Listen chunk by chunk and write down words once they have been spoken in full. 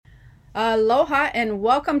Aloha and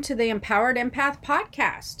welcome to the Empowered Empath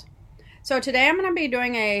podcast. So today I'm going to be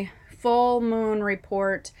doing a full moon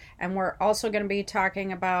report, and we're also going to be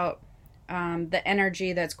talking about the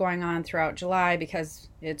energy that's going on throughout July, because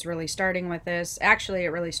it's really starting with this. Actually, it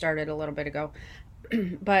really started a little bit ago.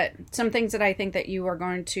 But some things that I think that you are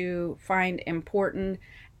going to find important,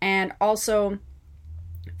 and also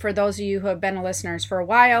for those of you who have been listeners for a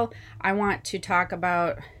while, I want to talk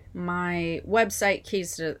about my website,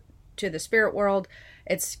 Keys to the Spirit World.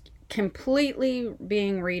 It's completely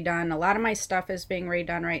being redone. A lot of my stuff is being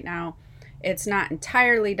redone right now. It's not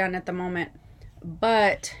entirely done at the moment,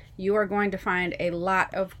 but you are going to find a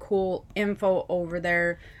lot of cool info over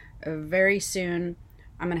there very soon.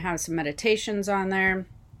 I'm going to have some meditations on there.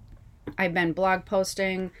 I've been blog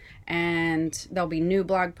posting, and there'll be new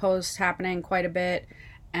blog posts happening quite a bit,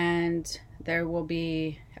 and there will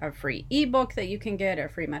be a free ebook that you can get, a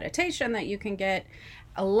free meditation that you can get,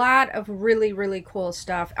 a lot of really, really cool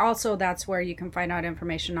stuff. Also, that's where you can find out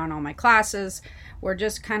information on all my classes. We're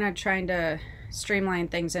just kind of trying to streamline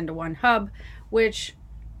things into one hub, which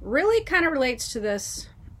really kind of relates to this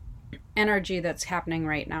energy that's happening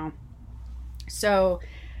right now. So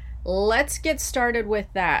let's get started with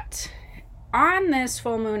that. On this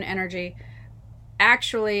full moon energy,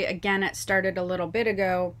 actually, again, it started a little bit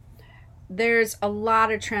ago. There's a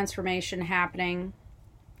lot of transformation happening,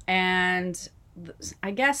 and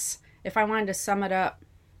I guess if I wanted to sum it up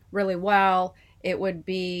really well, it would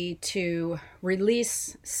be to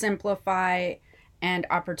release, simplify, and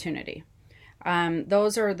opportunity.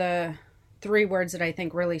 Those are the three words that I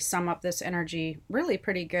think really sum up this energy really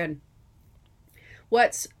pretty good.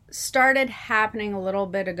 What's started happening a little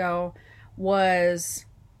bit ago was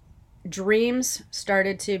dreams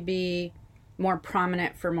started to be more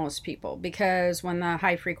prominent for most people, because when the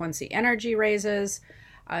high frequency energy raises,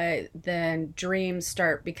 then dreams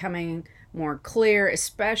start becoming more clear,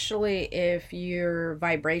 especially if your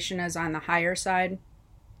vibration is on the higher side.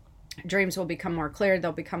 Dreams will become more clear,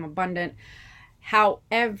 they'll become abundant.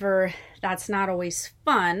 However, that's not always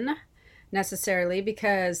fun necessarily,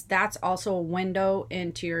 because that's also a window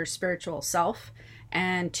into your spiritual self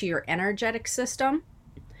and to your energetic system.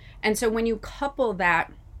 And so when you couple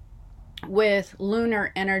that with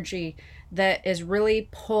lunar energy that is really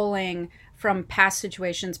pulling from past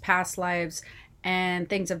situations, past lives, and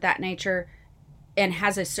things of that nature, and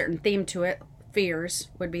has a certain theme to it, fears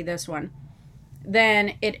would be this one,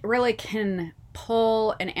 then it really can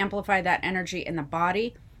pull and amplify that energy in the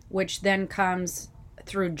body, which then comes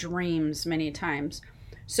through dreams many times.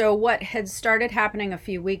 So what had started happening a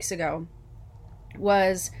few weeks ago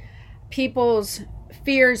was people's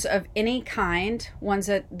fears of any kind, ones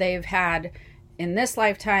that they've had in this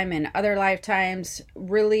lifetime and other lifetimes,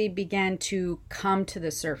 really began to come to the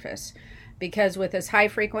surface, because with this high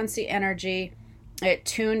frequency energy, it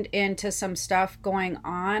tuned into some stuff going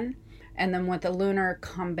on, and then with the lunar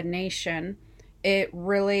combination, it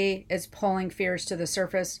really is pulling fears to the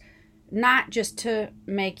surface, not just to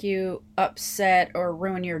make you upset or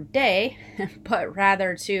ruin your day, but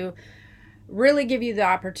rather to really give you the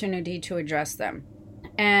opportunity to address them.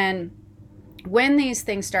 And when these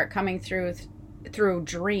things start coming through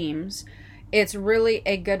dreams, it's really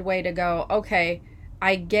a good way to go, okay,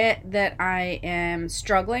 I get that I am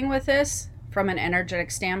struggling with this from an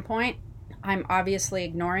energetic standpoint. I'm obviously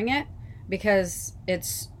ignoring it because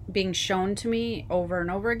it's being shown to me over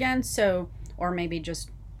and over again. So, or maybe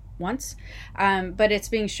just once, but it's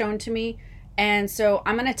being shown to me. And so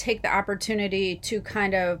I'm going to take the opportunity to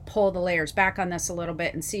kind of pull the layers back on this a little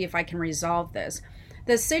bit and see if I can resolve this.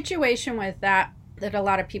 The situation with that a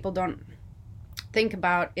lot of people don't think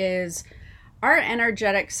about is our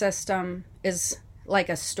energetic system is like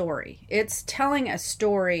a story. It's telling a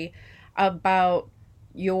story about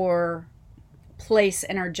your place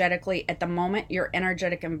energetically at the moment, your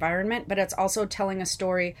energetic environment, but it's also telling a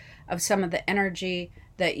story of some of the energy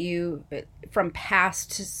that you from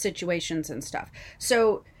past situations and stuff.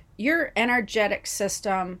 So your energetic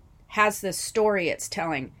system has this story it's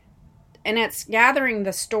telling, and it's gathering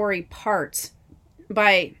the story parts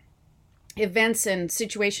by events and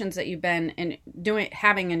situations that you've been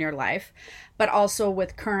having in your life, but also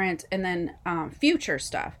with current and then future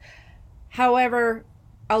stuff. However,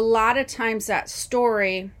 a lot of times that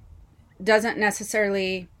story doesn't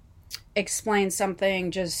necessarily explain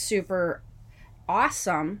something just super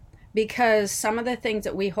awesome, because some of the things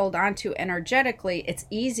that we hold on to energetically, it's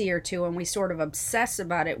easier to, and we sort of obsess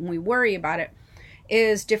about it and we worry about it,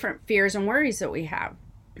 is different fears and worries that we have.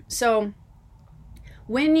 So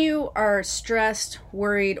when you are stressed,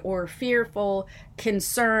 worried, or fearful,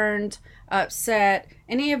 concerned, upset,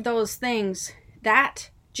 any of those things, that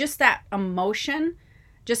just that emotion,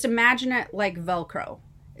 just imagine it like Velcro.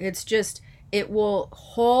 It's just, it will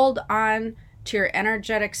hold on to your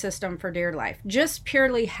energetic system for dear life. Just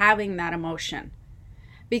purely having that emotion.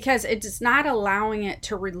 Because it's not allowing it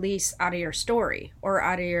to release out of your story or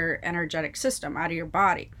out of your energetic system, out of your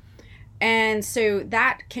body. And so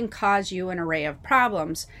that can cause you an array of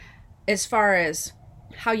problems as far as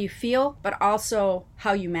how you feel, but also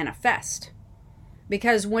how you manifest.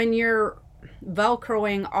 Because when you're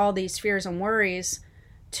Velcroing all these fears and worries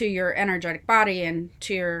to your energetic body and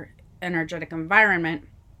to your energetic environment,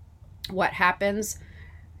 what happens?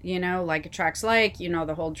 Like attracts like,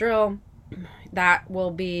 the whole drill. That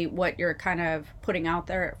will be what you're kind of putting out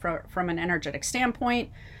there from an energetic standpoint.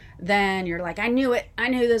 Then you're like, I knew it. I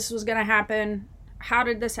knew this was going to happen. How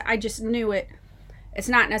did this? I just knew it. It's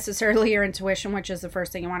not necessarily your intuition, which is the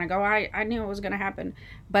first thing you want to go, I knew it was going to happen.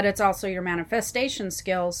 But it's also your manifestation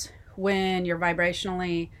skills when you're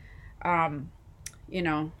vibrationally, having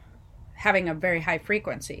a very high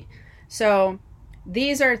frequency. So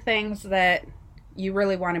these are things that you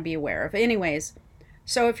really want to be aware of. Anyways,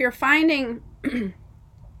 so if you're finding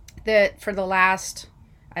that for the last,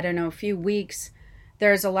 few weeks,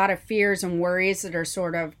 there's a lot of fears and worries that are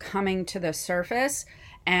sort of coming to the surface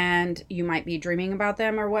and you might be dreaming about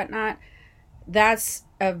them or whatnot, that's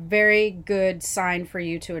a very good sign for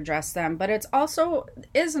you to address them. But it's also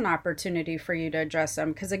is an opportunity for you to address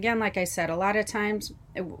them. Because again, like I said, a lot of times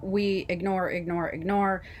we ignore.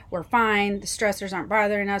 We're fine. The stressors aren't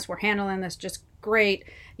bothering us. We're handling this just great.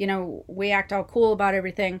 We act all cool about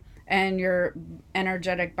everything. And your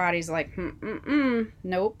energetic body's like,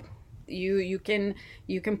 nope. You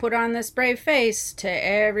can put on this brave face to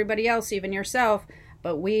everybody else, even yourself.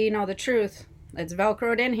 But we know the truth. It's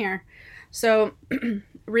Velcroed in here. So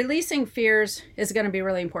releasing fears is going to be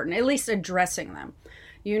really important, at least addressing them.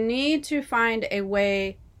 You need to find a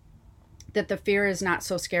way that the fear is not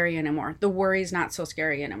so scary anymore. The worry is not so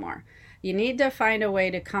scary anymore. You need to find a way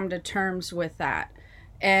to come to terms with that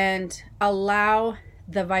and allow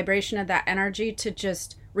the vibration of that energy to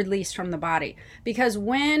just release from the body. Because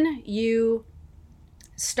when you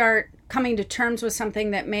start coming to terms with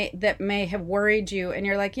something that may have worried you and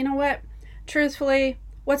you're like, you know what, truthfully,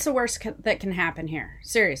 what's the worst that can happen here?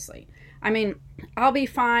 Seriously. I mean, I'll be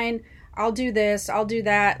fine. I'll do this. I'll do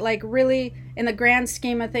that. Like really, in the grand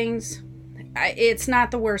scheme of things, it's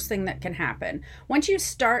not the worst thing that can happen. Once you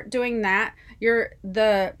start doing that,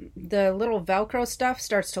 the little Velcro stuff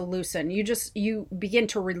starts to loosen. You begin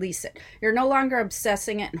to release it. You're no longer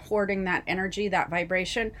obsessing it and hoarding that energy, that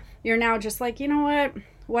vibration. You're now just like, you know what?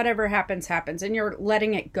 Whatever happens, happens. And you're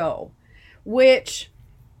letting it go, which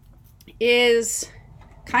is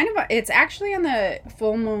it's actually on the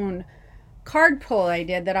full moon card pull I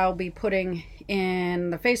did that I'll be putting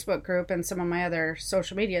in the Facebook group and some of my other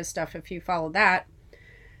social media stuff if you follow that.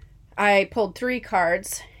 I pulled 3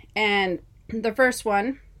 cards, and the first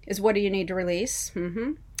one is, what do you need to release?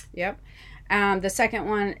 Yep. The second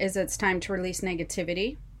one is, it's time to release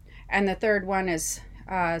negativity. And the third one is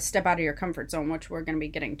step out of your comfort zone, which we're going to be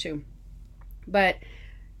getting to. But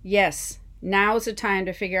yes, now is the time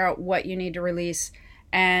to figure out what you need to release.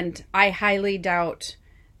 And I highly doubt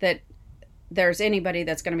that there's anybody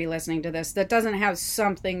that's going to be listening to this that doesn't have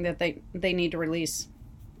something that they need to release.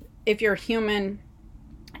 If you're human,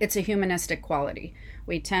 it's a humanistic quality.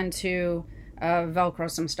 We tend to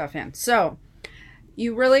Velcro some stuff in. So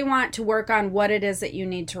you really want to work on what it is that you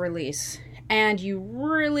need to release. And you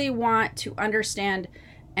really want to understand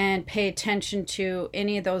and pay attention to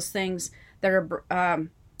any of those things that are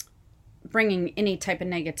bringing any type of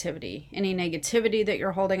negativity. Any negativity that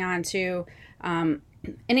you're holding on to.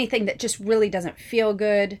 Anything that just really doesn't feel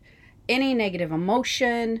good. Any negative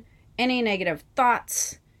emotion. Any negative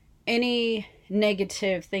thoughts. Any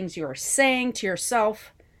negative things you are saying to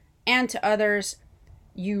yourself and to others.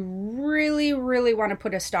 You really, really want to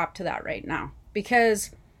put a stop to that right now.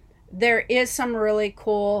 Because there is some really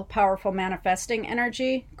cool, powerful manifesting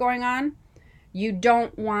energy going on. You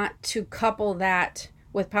don't want to couple that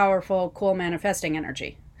with powerful, cool manifesting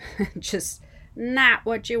energy. Just not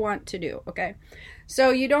what you want to do, okay?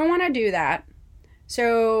 So you don't want to do that.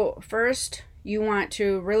 So first, you want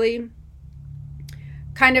to really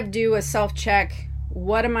kind of do a self-check.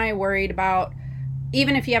 What am I worried about?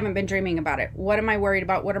 Even if you haven't been dreaming about it. What am I worried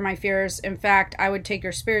about? What are my fears? In fact, I would take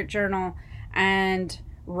your spirit journal and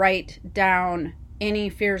write down any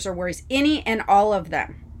fears or worries, any and all of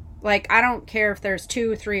them. Like, I don't care if there's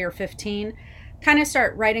 2, 3, or 15. Kind of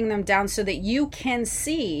start writing them down so that you can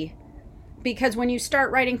see, because when you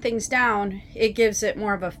start writing things down, it gives it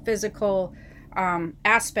more of a physical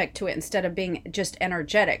aspect to it instead of being just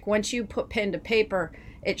energetic. Once you put pen to paper,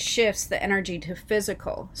 it shifts the energy to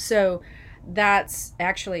physical. So that's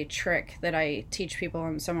actually a trick that I teach people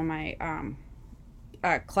in some of my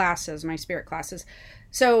classes, my spirit classes.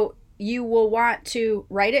 So you will want to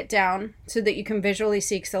write it down so that you can visually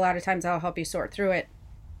see, because a lot of times that'll help you sort through it.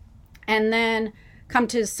 And then come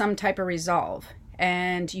to some type of resolve.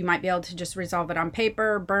 And you might be able to just resolve it on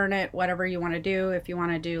paper, burn it, whatever you want to do, if you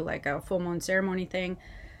want to do like a full moon ceremony thing.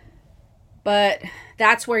 But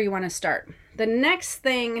that's where you want to start. The next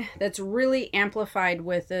thing that's really amplified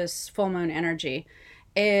with this full moon energy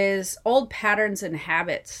is old patterns and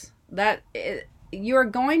habits. You're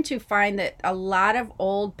going to find that a lot of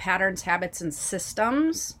old patterns, habits, and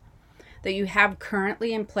systems that you have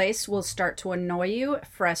currently in place will start to annoy you,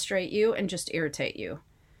 frustrate you, and just irritate you.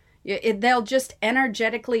 They'll just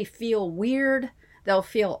energetically feel weird. They'll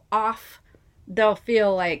feel off. They'll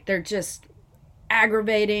feel like they're just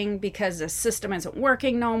aggravating because the system isn't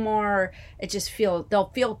working no more.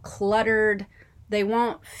 They'll feel cluttered. They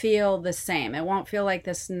won't feel the same. It won't feel like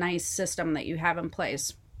this nice system that you have in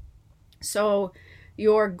place. So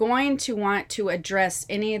you're going to want to address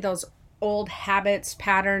any of those old habits,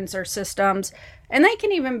 patterns, or systems. And they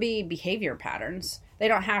can even be behavior patterns. They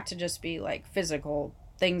don't have to just be like physical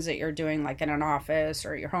things that you're doing like in an office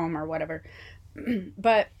or your home or whatever.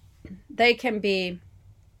 But they can be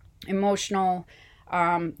emotional.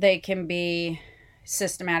 They can be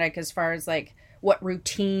systematic as far as like what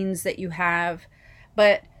routines that you have.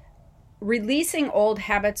 But releasing old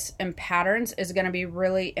habits and patterns is going to be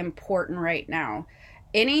really important right now.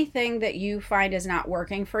 Anything that you find is not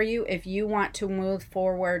working for you, if you want to move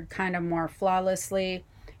forward kind of more flawlessly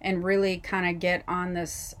and really kind of get on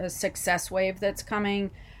this success wave that's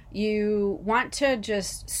coming, you want to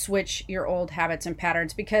just switch your old habits and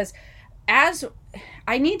patterns. Because as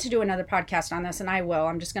I need to do another podcast on this, and I will.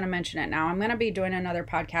 I'm just going to mention it now. I'm going to be doing another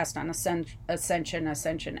podcast on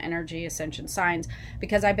ascension energy, ascension signs,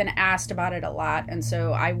 because I've been asked about it a lot. And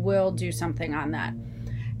so I will do something on that.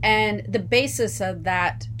 And the basis of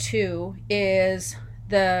that, too, is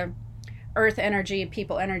the earth energy,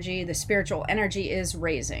 people energy, the spiritual energy is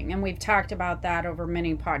raising. And we've talked about that over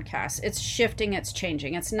many podcasts. It's shifting, it's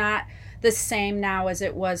changing. It's not the same now as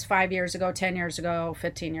it was 5 years ago, 10 years ago,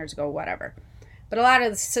 15 years ago, whatever. But a lot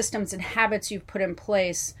of the systems and habits you've put in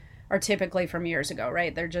place are typically from years ago,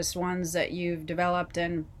 right? They're just ones that you've developed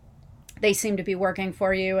and they seem to be working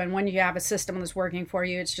for you. And when you have a system that's working for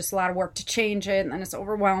you, it's just a lot of work to change it, and then it's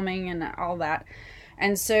overwhelming and all that.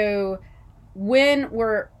 And so when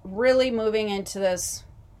we're really moving into this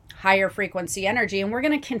higher frequency energy, and we're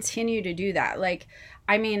going to continue to do that. Like,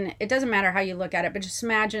 I mean, it doesn't matter how you look at it, but just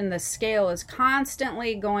imagine the scale is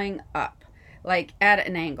constantly going up, like at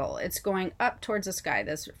an angle. It's going up towards the sky,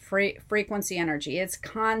 this frequency energy. It's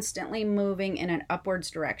constantly moving in an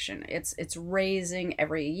upwards direction. It's raising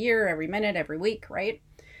every year, every minute, every week, right?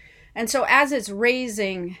 And so as it's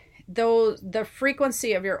raising, the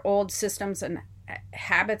frequency of your old systems and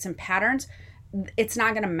habits and patterns, it's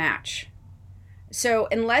not going to match. So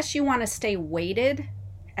unless you want to stay weighted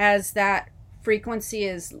as that frequency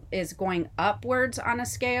is going upwards on a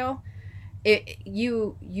scale,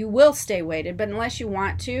 you will stay weighted. But unless you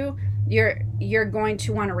want to, you're going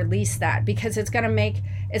to want to release that, because it's going to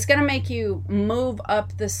make you move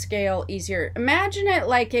up the scale easier. Imagine it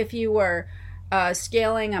like if you were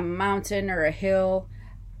scaling a mountain or a hill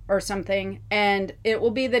or something, and it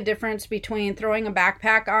will be the difference between throwing a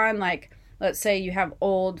backpack on, like let's say you have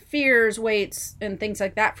old fears, weights, and things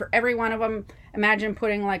like that. For every one of them, imagine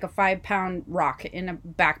putting like a 5-pound rock in a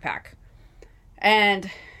backpack. And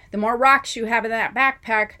the more rocks you have in that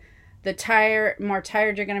backpack, the more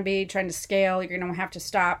tired you're going to be trying to scale. You're going to have to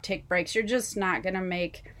stop, take breaks. You're just not going to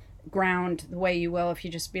make ground the way you will if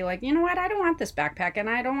you just be like, you know what, I don't want this backpack, and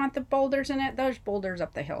I don't want the boulders in it. Those boulders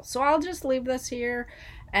up the hill. So I'll just leave this here,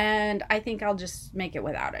 and I think I'll just make it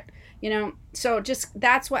without it. So just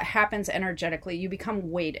that's what happens energetically. You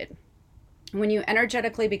become weighted. When you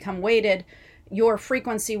energetically become weighted, your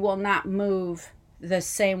frequency will not move the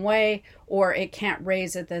same way, or it can't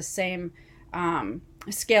raise at the same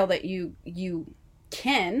scale that you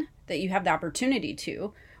have the opportunity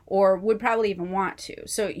to, or would probably even want to.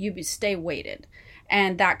 So you stay weighted,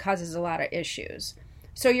 and that causes a lot of issues.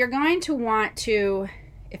 So you're going to want to,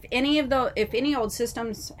 if any old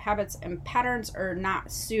systems, habits, and patterns are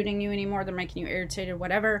not suiting you anymore, they're making you irritated,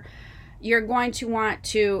 whatever, you're going to want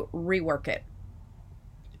to rework it.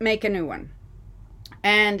 Make a new one.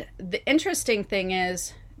 And the interesting thing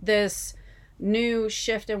is, this new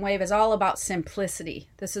shift and wave is all about simplicity.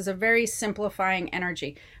 This is a very simplifying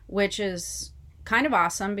energy, which is kind of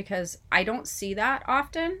awesome, because I don't see that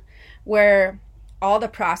often, where all the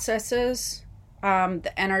processes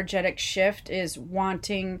the energetic shift is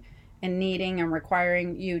wanting and needing and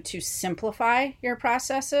requiring you to simplify your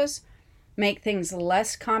processes, make things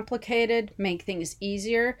less complicated, make things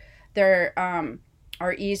easier. There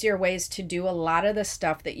are easier ways to do a lot of the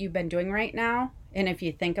stuff that you've been doing right now. And if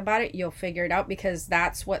you think about it, you'll figure it out, because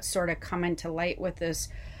that's what's sort of coming to light with this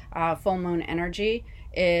full moon energy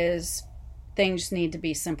is things need to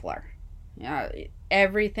be simpler.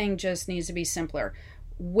 Everything just needs to be simpler,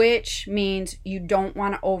 which means you don't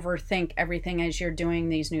want to overthink everything as you're doing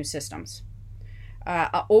these new systems.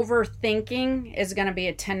 Overthinking is going to be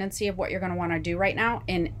a tendency of what you're going to want to do right now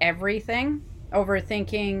in everything.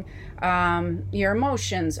 Overthinking your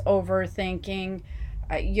emotions, overthinking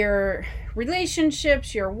your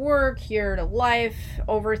relationships, your work, your life,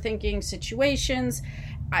 overthinking situations.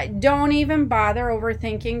 Don't even bother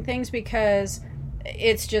overthinking things, because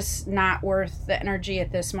it's just not worth the energy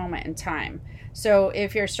at this moment in time. So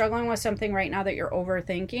if you're struggling with something right now that you're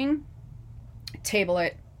overthinking, table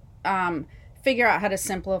it. Figure out how to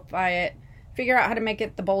simplify it. Figure out how to make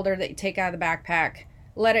it the boulder that you take out of the backpack.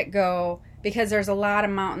 Let it go, because there's a lot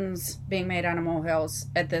of mountains being made out of molehills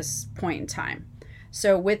at this point in time.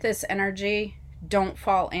 So with this energy, don't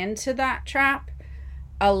fall into that trap.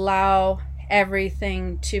 Allow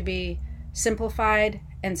everything to be simplified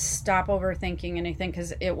and stop overthinking anything,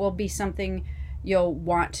 because it will be something you'll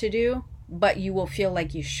want to do, but you will feel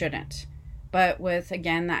like you shouldn't. But with,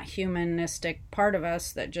 again, that humanistic part of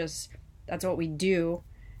us that just, that's what we do,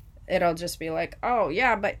 it'll just be like, oh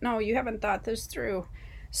yeah, but no, you haven't thought this through.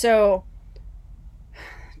 So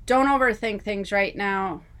don't overthink things right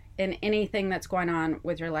now in anything that's going on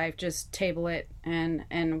with your life. Just table it and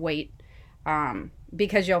wait,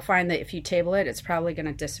 because you'll find that if you table it, it's probably going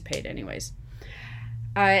to dissipate anyways.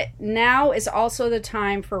 Now is also the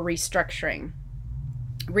time for restructuring.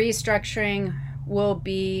 Restructuring will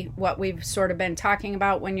be what we've sort of been talking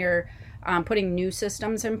about when you're putting new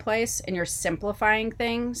systems in place and you're simplifying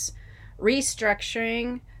things.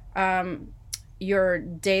 Restructuring your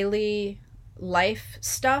daily life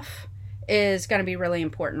stuff is going to be really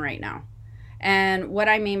important right now. And what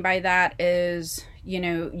I mean by that is,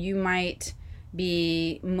 you might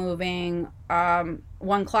be moving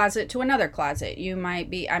one closet to another closet. You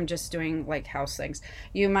might be, I'm just doing like house things.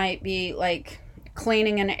 You might be like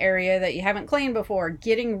cleaning an area that you haven't cleaned before,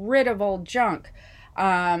 getting rid of old junk,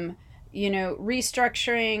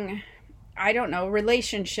 restructuring, I don't know,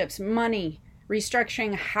 relationships, money,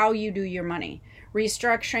 restructuring how you do your money,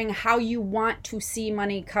 restructuring how you want to see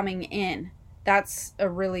money coming in. That's a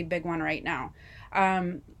really big one right now.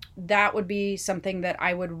 That would be something that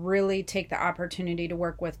I would really take the opportunity to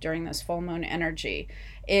work with during this full moon energy,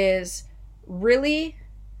 is really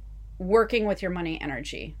working with your money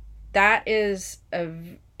energy. That is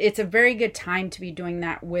it's a very good time to be doing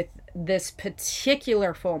that with this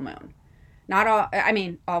particular full moon. Not all, I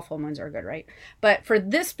mean, all full moons are good, right? But for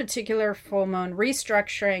this particular full moon,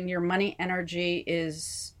 restructuring your money energy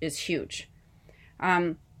is huge.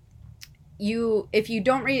 If you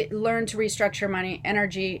don't learn to restructure money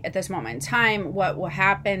energy at this moment in time, what will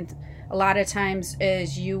happen a lot of times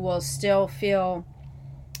is you will still feel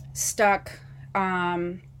stuck,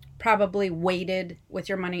 probably weighted with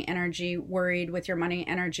your money energy, worried with your money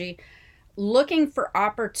energy, looking for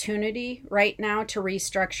opportunity right now to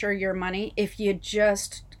restructure your money. If you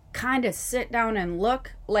just kind of sit down and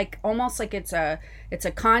look, like almost like it's a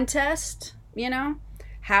contest,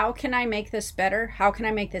 how can I make this better? How can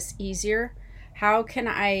I make this easier? How can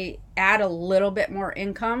I add a little bit more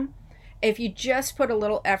income? If you just put a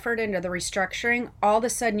little effort into the restructuring, all of a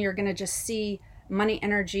sudden you're going to just see money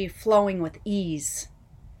energy flowing with ease.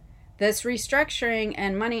 This restructuring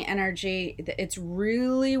and money energy, it's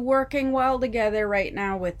really working well together right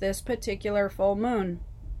now with this particular full moon.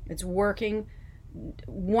 It's working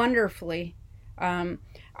wonderfully. I'm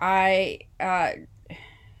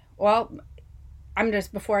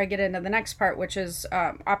just, before I get into the next part, which is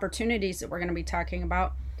opportunities that we're going to be talking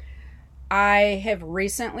about, I have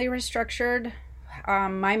recently restructured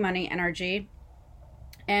my money energy,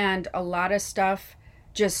 and a lot of stuff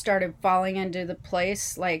just started falling into the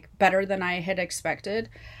place like better than I had expected.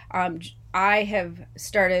 I have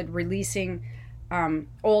started releasing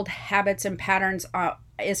old habits and patterns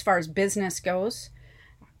as far as business goes.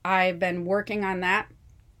 I've been working on that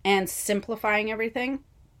and simplifying everything,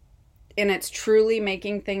 and it's truly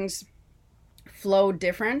making things flow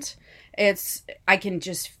different. I can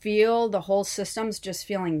just feel the whole system's just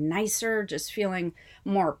feeling nicer, just feeling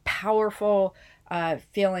more powerful,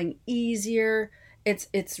 feeling easier.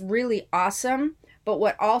 It's really awesome, But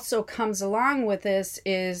what also comes along with this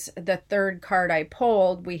is the third card I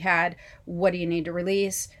pulled. We had, what do you need to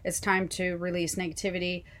release? It's time to release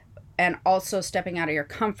negativity, and also stepping out of your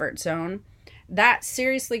comfort zone. That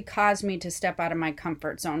seriously caused me to step out of my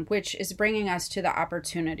comfort zone, which is bringing us to the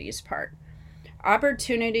opportunities part.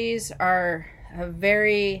 Opportunities are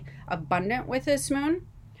very abundant with this moon,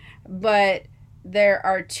 but there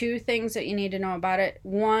are two things that you need to know about it.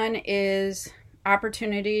 One is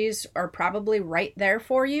opportunities are probably right there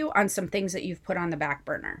for you on some things that you've put on the back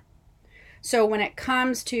burner. So when it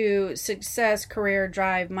comes to success, career,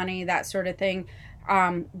 drive, money, that sort of thing,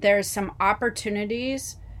 there's some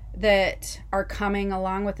opportunities that are coming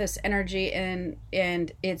along with this energy,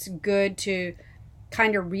 and it's good to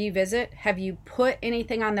kind of revisit. Have you put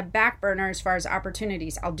anything on the back burner as far as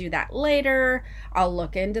opportunities? I'll do that later. I'll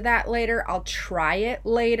look into that later. I'll try it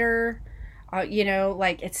later.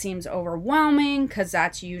 Like it seems overwhelming, because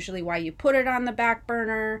that's usually why you put it on the back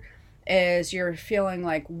burner, is you're feeling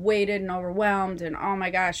like weighted and overwhelmed, and oh my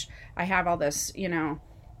gosh, I have all this, I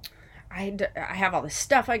have all this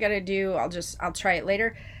stuff I got to do. I'll try it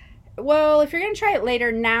later. Well, if you're going to try it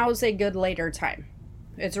later, now's a good later time.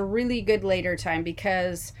 It's a really good later time,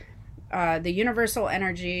 because the universal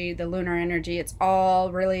energy, the lunar energy, it's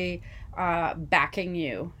all really backing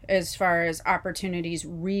you as far as opportunities,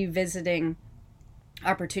 revisiting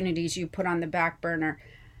opportunities you put on the back burner.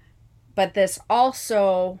 But this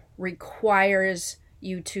also requires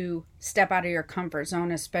you to step out of your comfort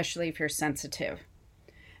zone, especially if you're sensitive.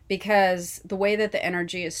 Because the way that the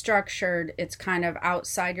energy is structured, it's kind of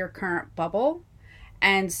outside your current bubble.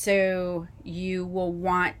 And so you will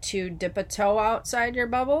want to dip a toe outside your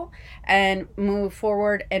bubble and move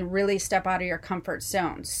forward and really step out of your comfort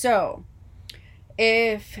zone. So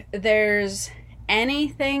if there's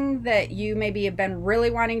anything that you maybe have been really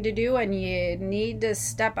wanting to do and you need to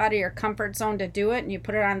step out of your comfort zone to do it, and you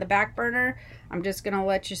put it on the back burner, I'm just going to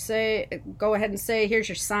let you go ahead and say, here's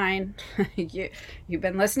your sign. You've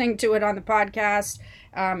been listening to it on the podcast.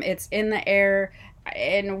 It's in the air.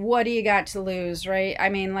 And what do you got to lose, right? I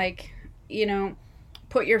mean,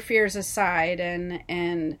 put your fears aside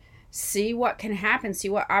and see what can happen, see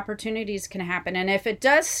what opportunities can happen. And if it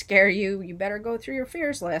does scare you, you better go through your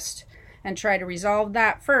fears list and try to resolve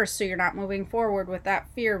that first, so you're not moving forward with that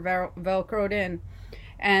fear velcroed in.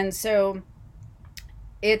 And so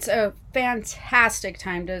it's a fantastic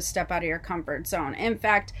time to step out of your comfort zone. In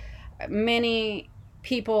fact, many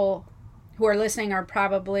people who are listening are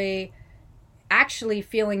probably actually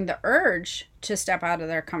feeling the urge to step out of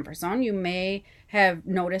their comfort zone. You may have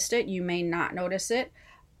noticed it, you may not notice it,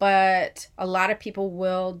 but a lot of people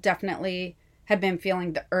will definitely have been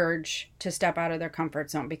feeling the urge to step out of their comfort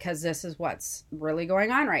zone, because this is what's really going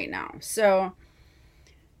on right now. So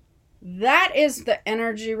that is the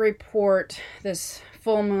energy report, this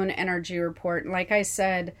full moon energy report. Like I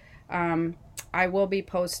said, I will be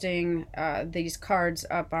posting these cards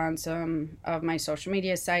up on some of my social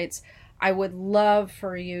media sites. I would love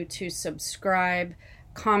for you to subscribe,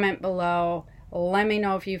 comment below, let me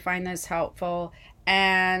know if you find this helpful.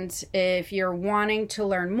 And if you're wanting to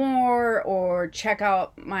learn more or check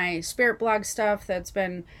out my spirit blog stuff that's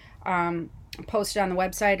been posted on the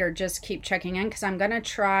website, or just keep checking in, because I'm going to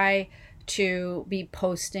try to be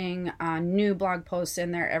posting new blog posts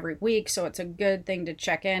in there every week. So it's a good thing to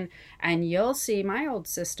check in, and you'll see my old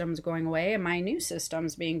systems going away and my new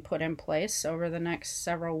systems being put in place over the next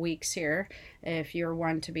several weeks here, if you're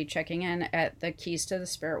one to be checking in at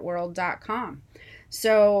thekeystothespiritworld.com.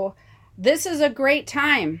 So this is a great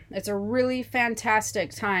time. It's a really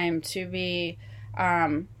fantastic time to be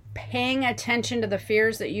paying attention to the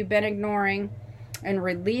fears that you've been ignoring, and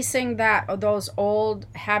releasing those old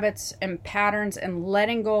habits and patterns, and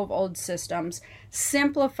letting go of old systems,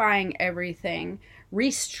 simplifying everything,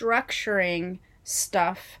 restructuring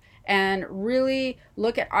stuff, and really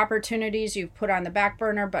look at opportunities you've put on the back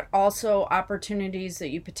burner, but also opportunities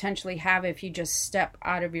that you potentially have if you just step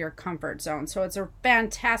out of your comfort zone. So it's a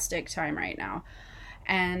fantastic time right now,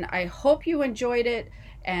 and I hope you enjoyed it,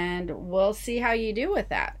 and we'll see how you do with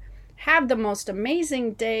that. Have the most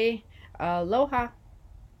amazing day. Aloha.